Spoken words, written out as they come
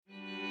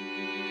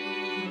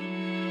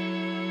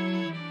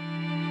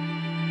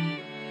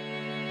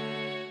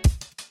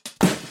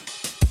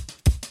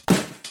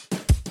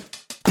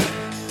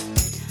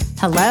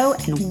Hello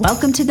and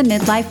welcome to The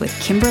Midlife with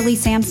Kimberly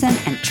Sampson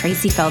and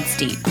Tracy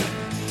Feldstein.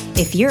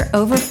 If you're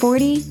over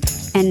 40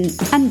 and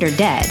under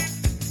dead,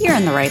 you're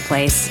in the right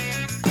place.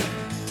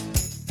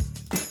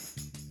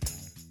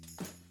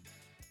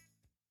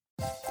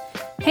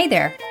 Hey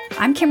there,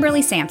 I'm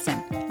Kimberly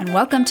Sampson, and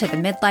welcome to the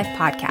Midlife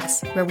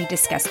Podcast, where we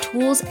discuss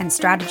tools and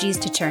strategies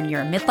to turn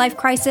your midlife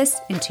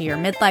crisis into your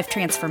midlife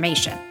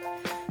transformation.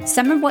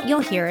 Some of what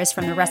you'll hear is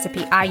from the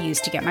recipe I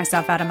used to get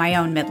myself out of my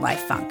own midlife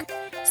funk.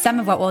 Some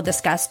of what we'll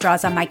discuss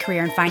draws on my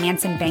career in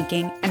finance and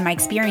banking and my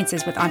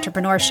experiences with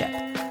entrepreneurship.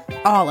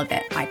 All of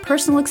it, my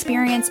personal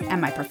experience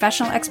and my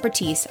professional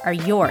expertise, are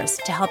yours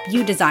to help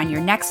you design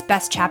your next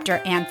best chapter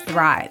and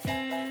thrive.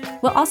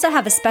 We'll also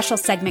have a special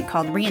segment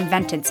called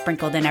Reinvented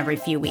sprinkled in every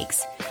few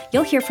weeks.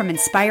 You'll hear from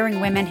inspiring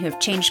women who have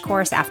changed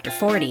course after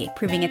 40,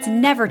 proving it's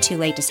never too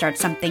late to start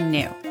something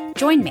new.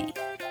 Join me.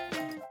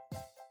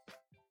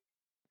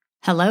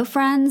 Hello,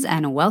 friends,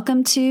 and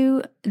welcome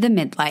to The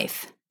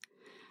Midlife.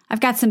 I've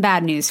got some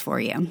bad news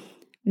for you.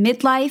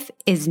 Midlife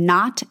is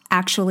not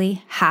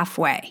actually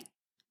halfway.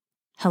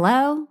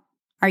 Hello?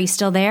 Are you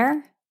still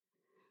there?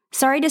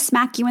 Sorry to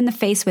smack you in the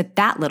face with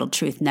that little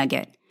truth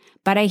nugget,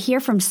 but I hear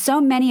from so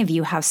many of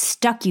you how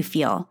stuck you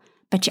feel,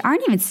 but you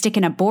aren't even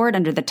sticking a board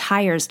under the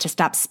tires to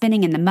stop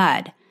spinning in the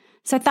mud,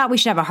 so I thought we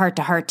should have a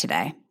heart-to-heart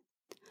today.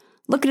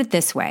 Look at it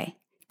this way.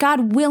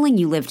 God willing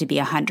you live to be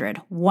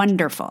 100.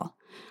 Wonderful.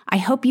 I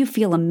hope you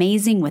feel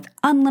amazing with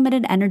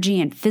unlimited energy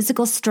and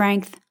physical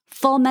strength,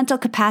 full mental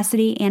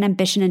capacity and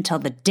ambition until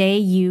the day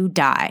you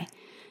die.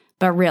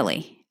 But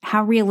really,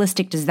 how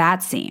realistic does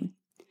that seem?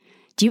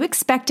 Do you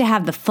expect to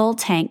have the full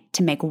tank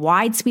to make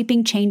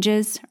wide-sweeping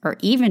changes or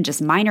even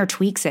just minor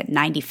tweaks at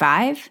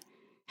 95?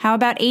 How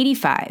about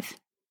 85?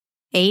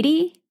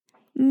 80?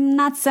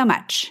 Not so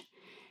much.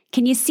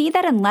 Can you see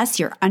that unless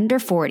you're under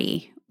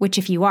 40, which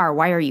if you are,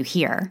 why are you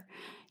here?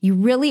 You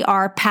really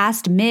are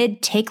past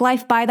mid, take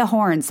life by the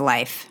horns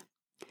life.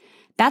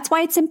 That's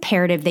why it's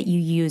imperative that you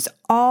use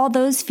all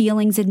those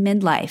feelings in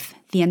midlife,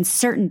 the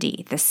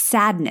uncertainty, the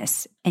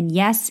sadness, and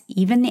yes,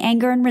 even the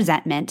anger and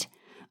resentment.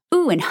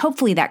 And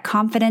hopefully that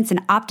confidence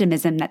and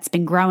optimism that's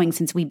been growing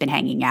since we've been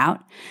hanging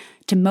out,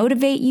 to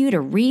motivate you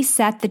to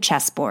reset the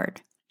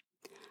chessboard.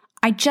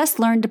 I just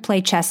learned to play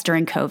chess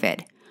during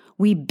COVID.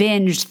 We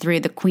binged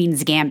through the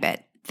Queen's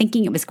Gambit,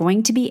 thinking it was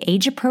going to be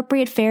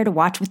age-appropriate fare to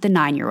watch with the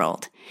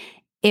 9-year-old.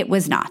 It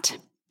was not.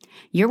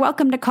 You're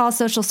welcome to call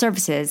social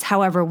services.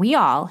 However, we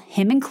all,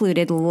 him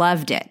included,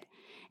 loved it.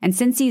 And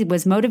since he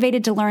was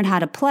motivated to learn how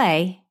to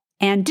play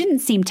and didn't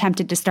seem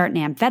tempted to start an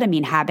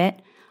amphetamine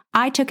habit,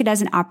 I took it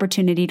as an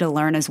opportunity to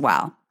learn as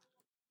well.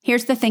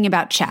 Here's the thing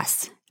about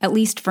chess, at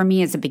least for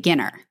me as a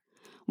beginner.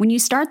 When you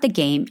start the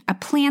game, a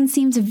plan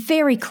seems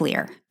very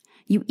clear.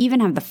 You even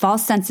have the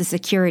false sense of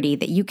security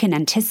that you can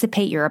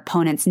anticipate your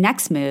opponent's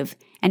next move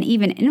and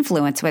even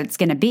influence what it's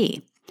going to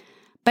be.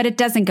 But it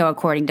doesn't go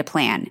according to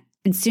plan.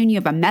 And soon you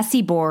have a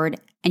messy board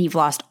and you've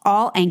lost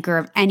all anchor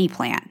of any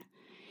plan.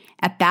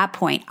 At that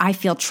point, I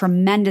feel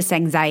tremendous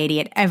anxiety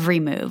at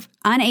every move,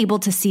 unable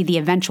to see the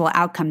eventual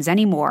outcomes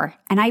anymore,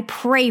 and I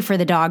pray for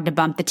the dog to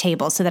bump the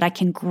table so that I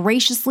can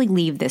graciously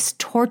leave this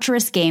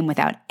torturous game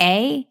without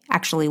A,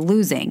 actually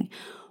losing,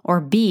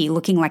 or B,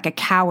 looking like a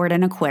coward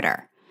and a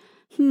quitter.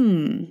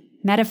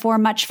 Metaphor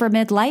much for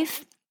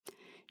midlife?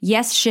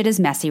 Yes, shit is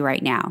messy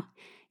right now.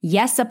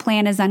 Yes, a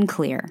plan is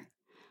unclear.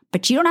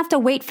 But you don't have to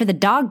wait for the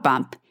dog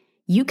bump.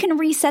 You can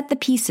reset the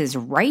pieces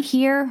right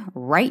here,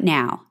 right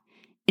now.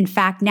 In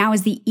fact, now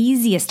is the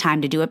easiest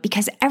time to do it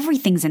because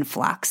everything's in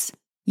flux.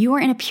 You are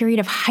in a period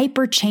of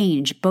hyper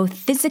change, both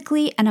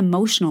physically and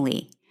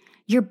emotionally.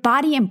 Your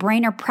body and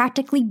brain are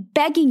practically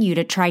begging you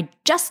to try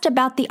just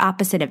about the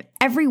opposite of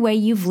every way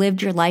you've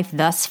lived your life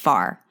thus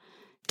far.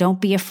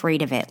 Don't be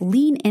afraid of it.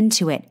 Lean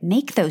into it.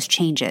 Make those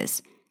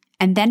changes.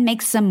 And then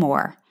make some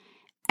more.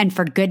 And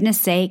for goodness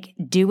sake,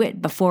 do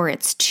it before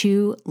it's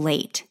too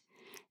late.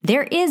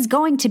 There is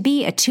going to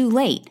be a too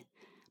late,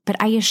 but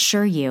I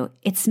assure you,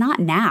 it's not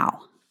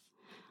now.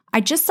 I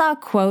just saw a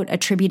quote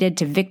attributed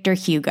to Victor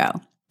Hugo.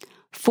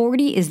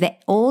 40 is the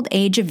old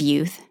age of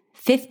youth,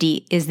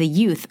 50 is the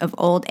youth of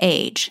old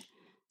age.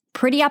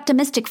 Pretty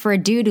optimistic for a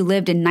dude who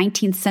lived in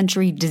 19th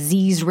century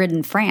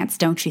disease-ridden France,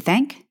 don't you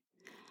think?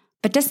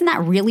 But doesn't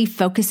that really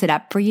focus it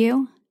up for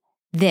you?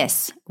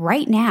 This,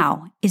 right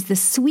now, is the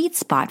sweet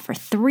spot for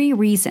 3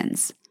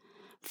 reasons.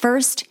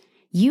 First,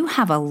 you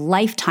have a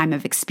lifetime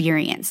of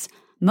experience,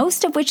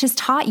 most of which has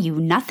taught you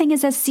nothing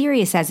is as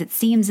serious as it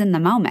seems in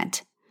the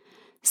moment.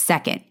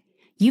 Second,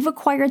 you've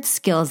acquired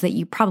skills that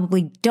you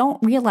probably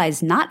don't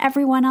realize not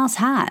everyone else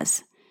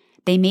has.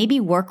 They may be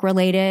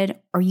work-related,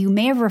 or you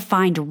may have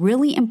refined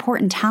really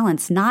important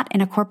talents not in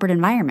a corporate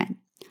environment.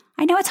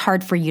 I know it's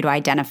hard for you to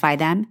identify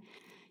them.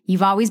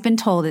 You've always been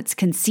told it's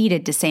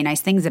conceited to say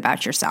nice things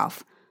about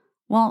yourself.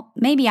 Well,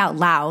 maybe out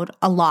loud,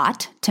 a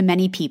lot, to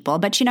many people,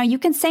 but you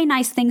can say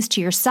nice things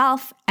to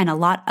yourself and a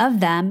lot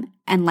of them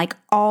and like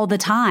all the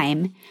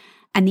time.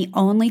 And the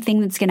only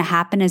thing that's going to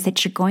happen is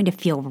that you're going to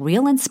feel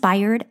real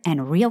inspired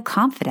and real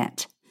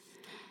confident.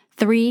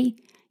 3,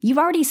 You've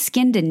already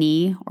skinned a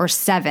knee or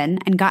 7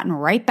 and gotten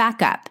right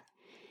back up.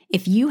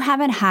 If you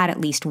haven't had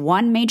at least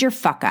one major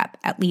fuck up,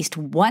 at least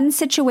one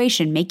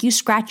situation make you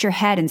scratch your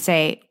head and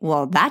say,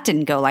 well, that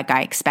didn't go like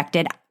I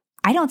expected,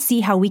 I don't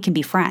see how we can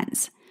be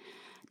friends.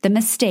 The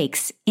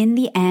mistakes, in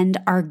the end,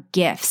 are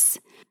gifts.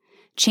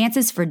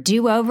 Chances for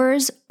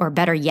do-overs, or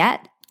better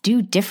yet,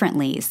 do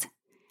differentlys.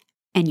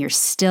 And you're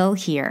still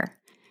here.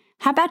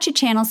 How about you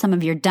channel some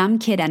of your dumb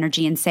kid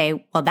energy and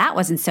say, well, that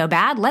wasn't so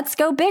bad, let's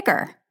go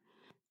bigger.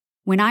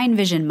 When I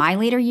envision my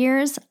later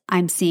years,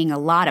 I'm seeing a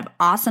lot of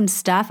awesome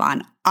stuff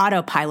on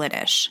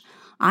autopilot-ish.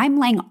 I'm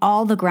laying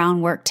all the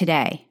groundwork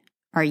today.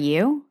 Are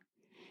you?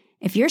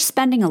 If you're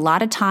spending a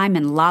lot of time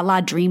in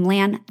la-la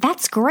dreamland,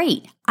 that's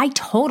great. I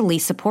totally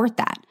support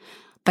that.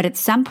 But at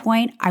some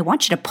point, I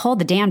want you to pull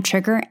the damn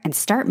trigger and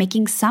start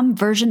making some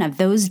version of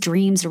those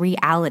dreams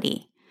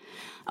reality.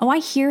 Oh, I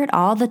hear it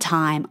all the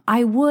time.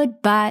 I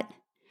would, but...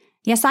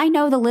 Yes, I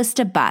know the list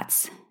of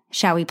buts.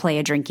 Shall we play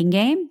a drinking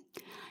game?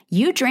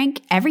 You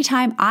drink every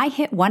time I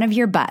hit one of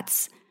your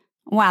butts.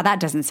 Wow, that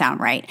doesn't sound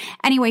right.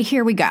 Anyway,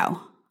 here we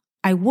go.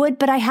 I would,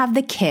 but I have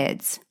the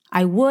kids.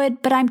 I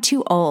would, but I'm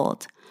too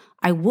old.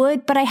 I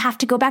would, but I have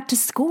to go back to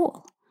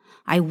school.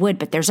 I would,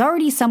 but there's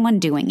already someone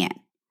doing it.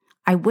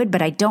 I would,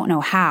 but I don't know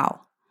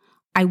how.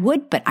 I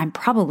would, but I'm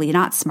probably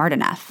not smart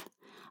enough.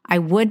 I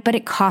would, but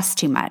it costs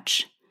too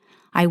much.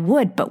 I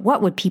would, but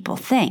what would people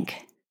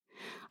think?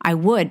 I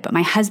would, but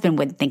my husband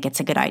wouldn't think it's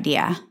a good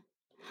idea.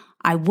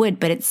 I would,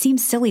 but it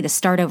seems silly to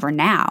start over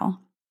now.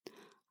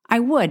 I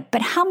would,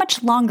 but how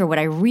much longer would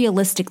I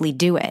realistically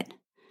do it?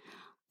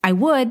 I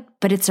would,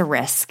 but it's a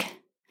risk.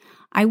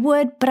 I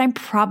would, but I'm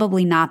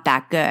probably not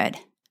that good.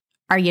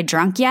 Are you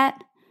drunk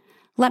yet?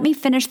 Let me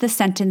finish the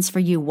sentence for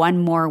you one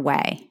more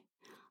way.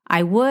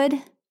 I would,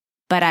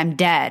 but I'm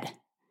dead.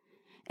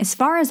 As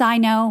far as I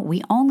know,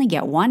 we only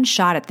get one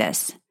shot at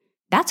this.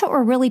 That's what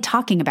we're really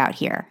talking about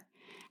here.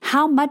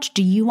 How much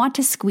do you want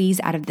to squeeze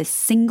out of this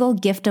single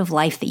gift of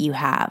life that you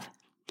have?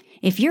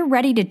 If you're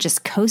ready to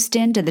just coast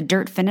into the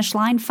dirt finish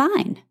line,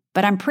 fine.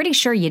 But I'm pretty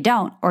sure you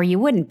don't, or you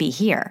wouldn't be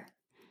here.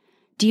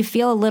 Do you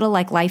feel a little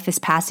like life is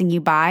passing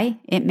you by?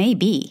 It may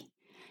be.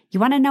 You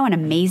want to know an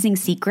amazing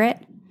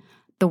secret?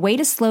 The way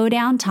to slow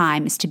down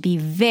time is to be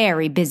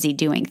very busy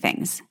doing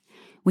things.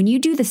 When you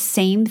do the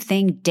same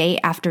thing day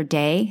after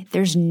day,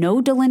 there's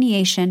no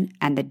delineation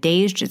and the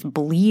days just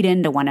bleed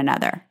into one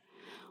another.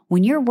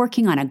 When you're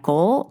working on a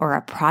goal or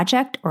a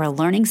project or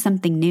learning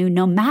something new,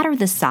 no matter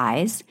the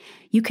size,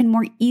 you can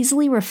more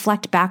easily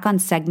reflect back on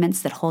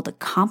segments that hold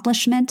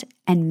accomplishment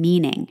and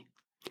meaning.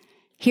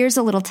 Here's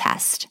a little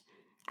test.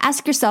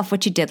 Ask yourself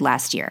what you did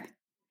last year.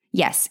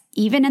 Yes,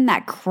 even in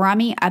that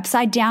crummy,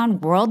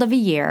 upside-down world of a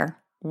year,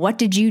 what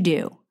did you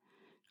do?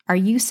 Are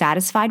you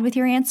satisfied with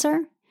your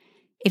answer?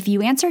 If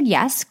you answered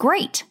yes,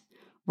 great.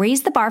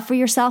 Raise the bar for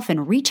yourself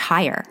and reach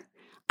higher.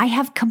 I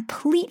have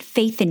complete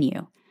faith in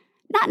you.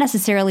 Not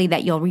necessarily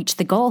that you'll reach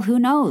the goal, who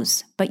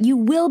knows, but you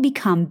will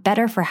become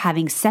better for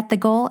having set the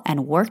goal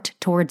and worked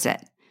towards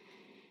it.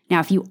 Now,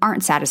 if you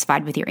aren't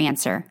satisfied with your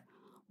answer,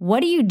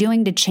 what are you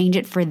doing to change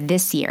it for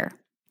this year?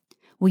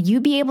 Will you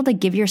be able to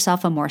give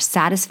yourself a more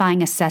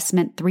satisfying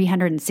assessment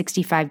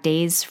 365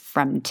 days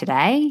from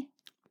today?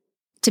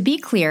 To be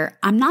clear,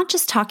 I'm not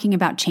just talking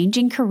about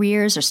changing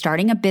careers or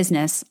starting a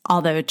business,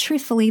 although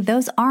truthfully,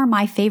 those are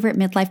my favorite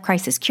midlife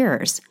crisis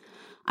cures.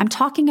 I'm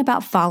talking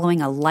about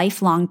following a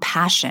lifelong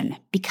passion,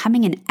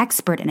 becoming an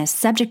expert in a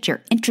subject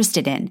you're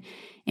interested in,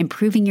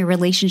 improving your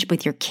relationship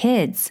with your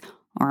kids,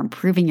 or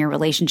improving your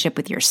relationship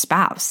with your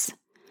spouse.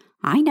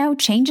 I know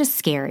change is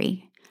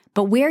scary,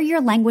 but where you're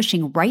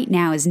languishing right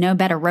now is no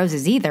bed of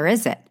roses either,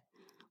 is it?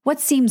 What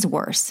seems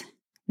worse,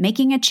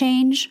 making a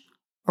change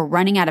or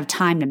running out of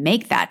time to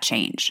make that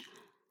change?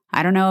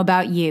 I don't know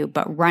about you,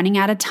 but running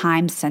out of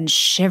time sends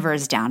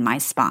shivers down my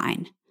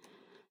spine.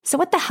 So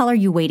what the hell are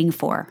you waiting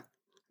for?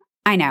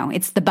 I know,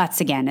 it's the buts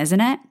again,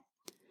 isn't it?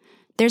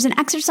 There's an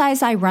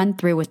exercise I run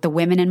through with the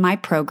women in my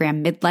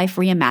program, Midlife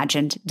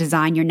Reimagined,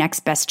 Design Your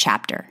Next Best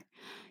Chapter.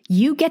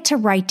 You get to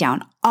write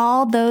down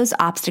all those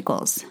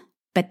obstacles,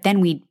 but then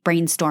we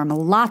brainstorm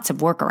lots of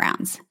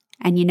workarounds.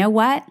 And you know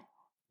what?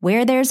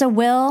 Where there's a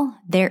will,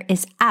 there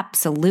is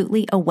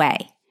absolutely a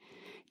way.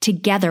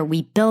 Together,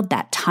 we build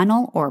that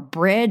tunnel or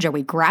bridge, or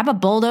we grab a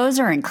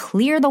bulldozer and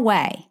clear the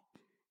way.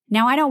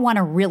 Now, I don't want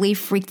to really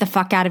freak the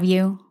fuck out of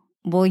you.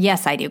 Well,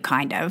 yes, I do,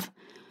 kind of.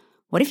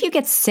 What if you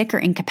get sick or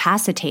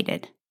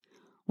incapacitated?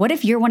 What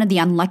if you're one of the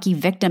unlucky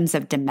victims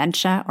of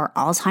dementia or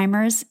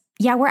Alzheimer's?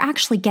 Yeah, we're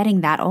actually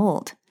getting that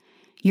old.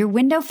 Your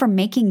window for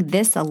making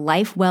this a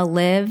life well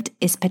lived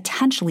is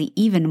potentially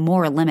even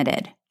more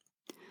limited.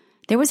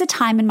 There was a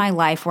time in my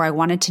life where I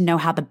wanted to know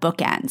how the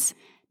book ends,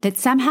 that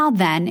somehow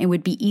then it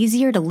would be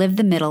easier to live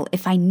the middle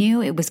if I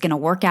knew it was going to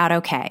work out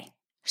okay.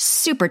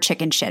 Super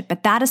chicken shit,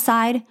 but that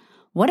aside,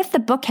 what if the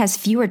book has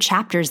fewer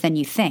chapters than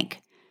you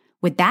think?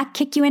 Would that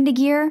kick you into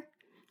gear?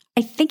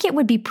 I think it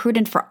would be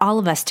prudent for all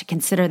of us to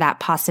consider that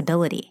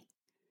possibility.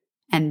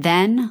 And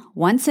then,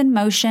 once in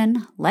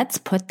motion, let's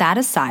put that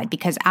aside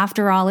because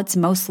after all, it's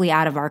mostly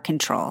out of our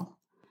control.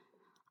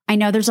 I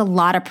know there's a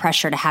lot of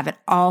pressure to have it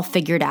all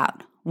figured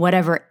out,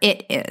 whatever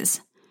it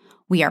is.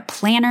 We are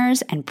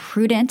planners and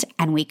prudent,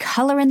 and we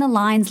color in the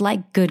lines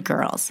like good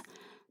girls.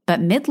 But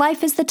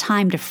midlife is the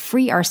time to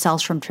free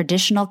ourselves from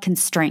traditional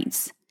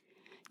constraints.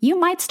 You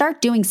might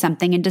start doing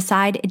something and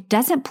decide it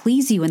doesn't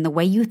please you in the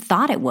way you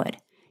thought it would.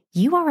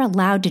 You are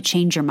allowed to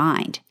change your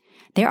mind.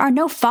 There are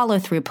no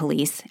follow-through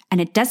police,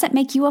 and it doesn't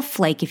make you a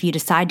flake if you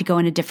decide to go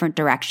in a different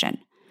direction.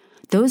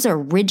 Those are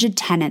rigid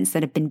tenets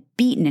that have been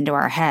beaten into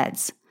our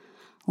heads.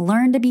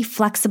 Learn to be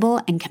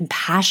flexible and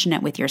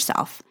compassionate with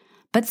yourself,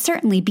 but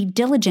certainly be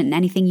diligent in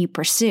anything you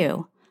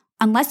pursue.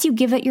 Unless you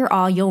give it your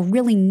all, you'll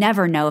really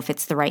never know if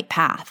it's the right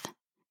path.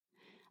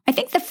 I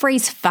think the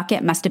phrase fuck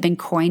it must have been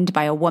coined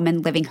by a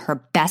woman living her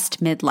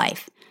best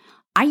midlife.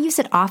 I use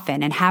it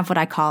often and have what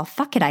I call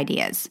fuck it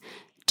ideas.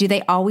 Do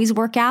they always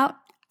work out?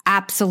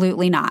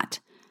 Absolutely not.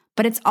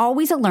 But it's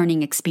always a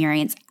learning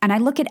experience, and I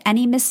look at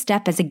any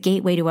misstep as a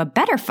gateway to a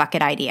better fuck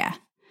it idea.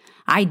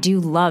 I do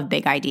love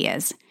big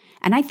ideas,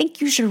 and I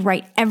think you should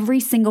write every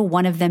single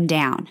one of them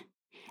down.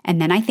 And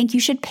then I think you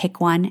should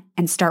pick one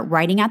and start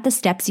writing out the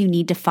steps you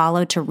need to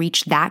follow to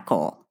reach that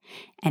goal.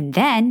 And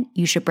then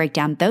you should break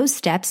down those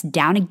steps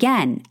down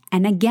again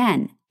and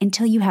again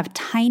until you have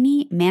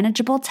tiny,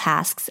 manageable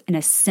tasks in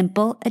a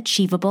simple,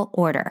 achievable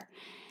order.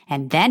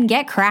 And then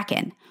get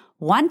cracking,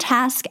 one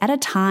task at a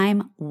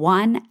time,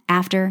 one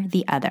after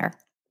the other.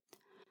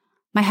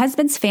 My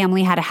husband's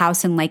family had a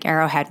house in Lake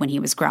Arrowhead when he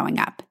was growing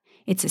up.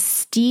 It's a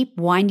steep,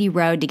 windy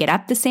road to get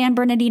up the San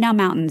Bernardino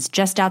Mountains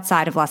just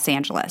outside of Los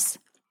Angeles.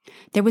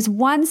 There was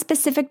one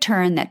specific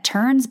turn that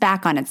turns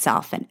back on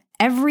itself, and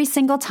every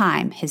single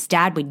time his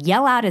dad would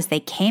yell out as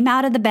they came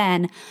out of the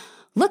bend,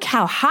 "Look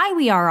how high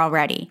we are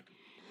already."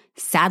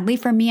 Sadly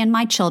for me and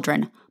my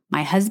children,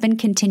 my husband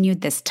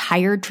continued this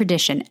tired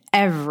tradition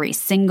every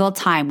single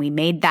time we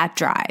made that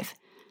drive.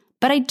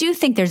 But I do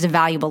think there's a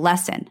valuable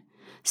lesson.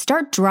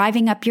 Start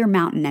driving up your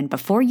mountain, and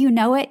before you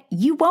know it,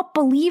 you won't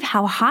believe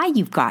how high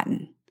you've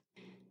gotten.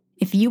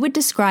 If you would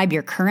describe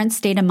your current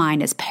state of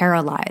mind as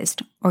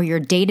paralyzed or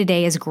your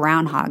day-to-day as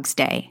Groundhog's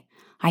Day,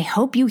 I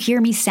hope you hear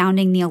me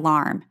sounding the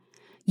alarm.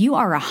 You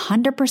are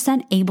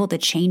 100% able to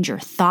change your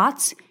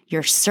thoughts,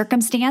 your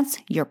circumstance,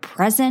 your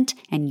present,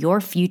 and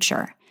your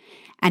future.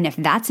 And if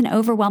that's an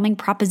overwhelming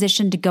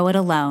proposition to go it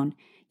alone,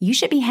 you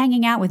should be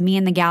hanging out with me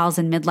and the gals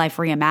in Midlife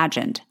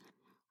Reimagined.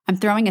 I'm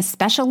throwing a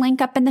special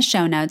link up in the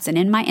show notes and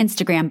in my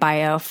Instagram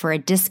bio for a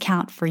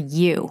discount for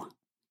you.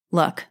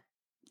 Look,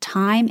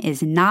 time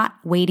is not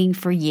waiting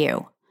for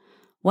you.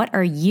 What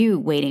are you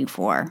waiting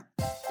for?